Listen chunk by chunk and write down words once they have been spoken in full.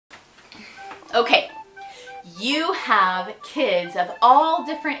Okay, you have kids of all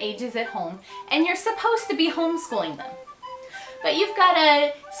different ages at home and you're supposed to be homeschooling them. But you've got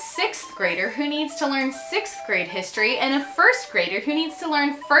a 6th grader who needs to learn 6th grade history and a 1st grader who needs to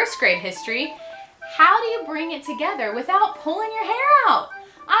learn 1st grade history. How do you bring it together without pulling your hair out?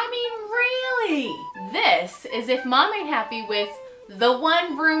 I mean, really? This is if Mom ain't happy with the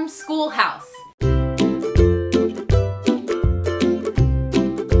one-room schoolhouse.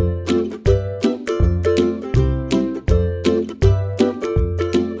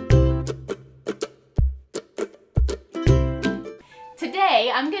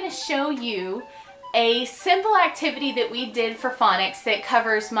 Today, I'm going to show you a simple activity that we did for phonics that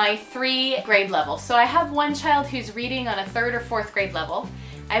covers my 3 grade levels. So I have one child who's reading on a 3rd or 4th grade level.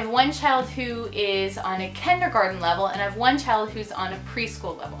 I have one child who is on a kindergarten level, and I have one child who's on a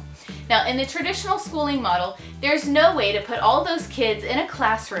preschool level. Now, in the traditional schooling model, there's no way to put all those kids in a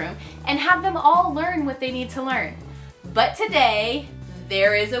classroom and have them all learn what they need to learn. But today,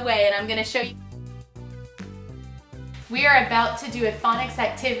 there is a way, and I'm going to show you. We are about to do a phonics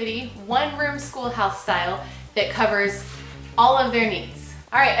activity, one-room schoolhouse style, that covers all of their needs.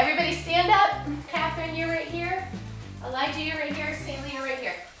 All right, everybody stand up. Catherine, you're right here. Elijah, you're right here. Stanley, you're right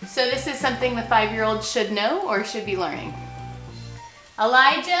here. So this is something the 5-year-old should know or should be learning.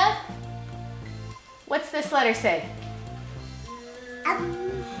 Elijah, what's this letter say?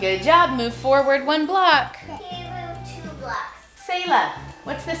 Good job. Move forward 1 block. 2 blocks. Selah,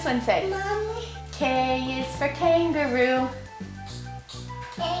 what's this one say? Mommy. K is for kangaroo.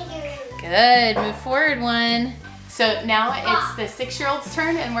 Kangaroo. Good, move forward 1. So now it's the 6-year-old's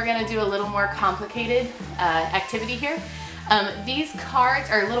turn, and we're gonna do a little more complicated activity here. These cards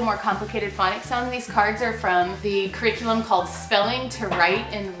are a little more complicated phonics sounds. These cards are from the curriculum called Spelling to Write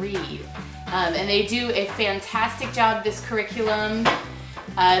and Read. And they do a fantastic job, this curriculum.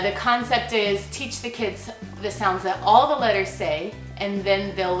 The concept is teach the kids the sounds that all the letters say, and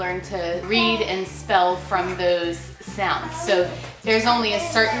then they'll learn to read and spell from those sounds. So there's only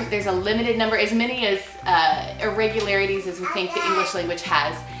there's a limited number, as many as irregularities as we think the English language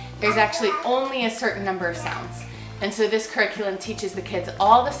has. There's actually only a certain number of sounds. And so this curriculum teaches the kids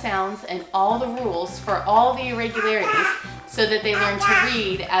all the sounds and all the rules for all the irregularities so that they learn to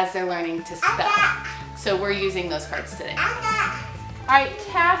read as they're learning to spell. So we're using those cards today. All right,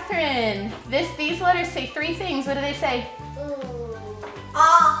 Catherine, these letters say 3 things. What do they say?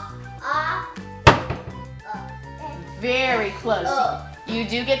 Very close. You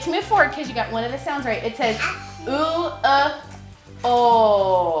do get to move forward because you got one of the sounds right. It says oo,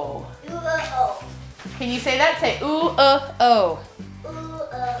 o. Can you say that? Say oo, o.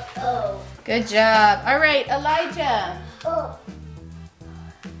 Good job. All right, Elijah.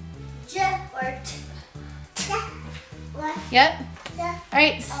 Yep. All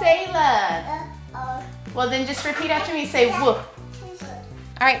right, Selah. Well, then just repeat after me. Say woo.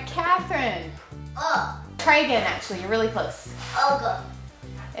 All right, Catherine. Try again, actually. You're really close.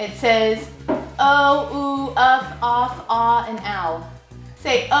 It says o, oo, uff, off, ah, and ow.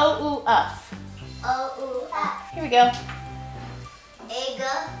 Say o, oo, uff. Here we go.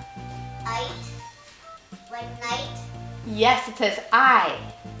 Like night. Yes, it says I.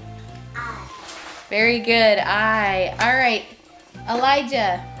 Very good. I. All right,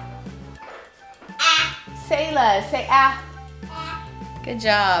 Elijah. Selah. Say ah. Good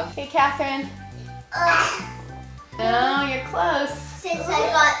job. Hey, Catherine. No, you're close. Since I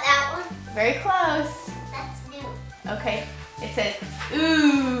got that one. Very close. That's new. Okay. It says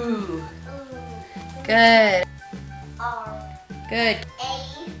ooh. Good. Good.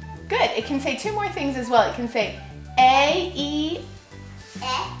 Good. It can say 2 more things as well. It can say A, E,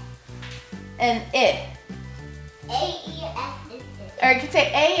 and I. Or it could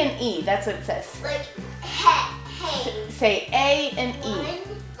say A and E. That's what it says. Like hey. Say A and E.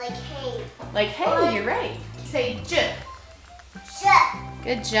 Like hey. Like hey, you're right. Say J. J.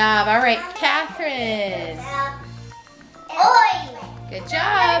 Good job. All right, Catherine. Oi. Good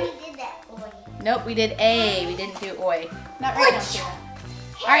job. We did that. Oi. Nope, we did A. We didn't do oi. Not right now, Sarah.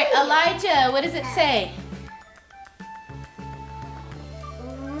 All right, Elijah, what does it say?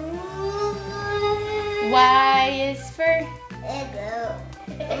 Y is for?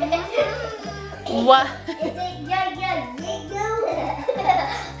 What?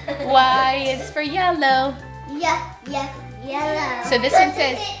 Y is for yellow. Yellow. So this one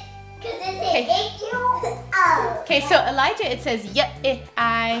says. Okay. Okay, so Elijah, it says I.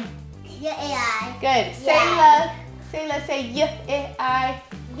 I. Good. Selah. Selah, say I.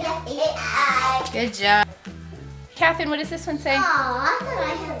 Good job. Catherine, what does this one say? I thought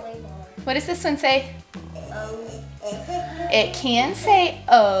I had way more. What does this one say? It can say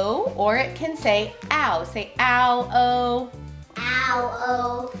O or it can say ow. Say ow, O. Ow,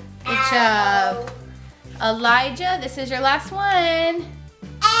 oh. Good job. Elijah, this is your last one.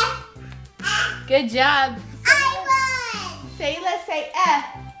 Good job. I won. Sayla, say eh.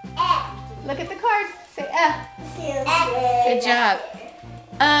 Look at the card. Say eh. Good job.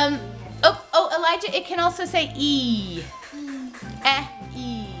 Oh, Elijah, it can also say E.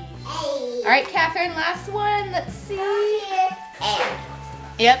 E. All right, Catherine, last one. Let's see.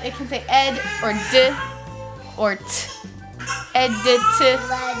 Yep, it can say ed or d or t.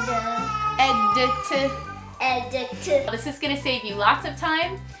 Edit. This is going to save you lots of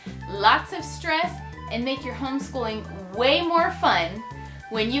time, lots of stress, and make your homeschooling way more fun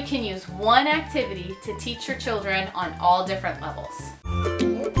when you can use one activity to teach your children on all different levels.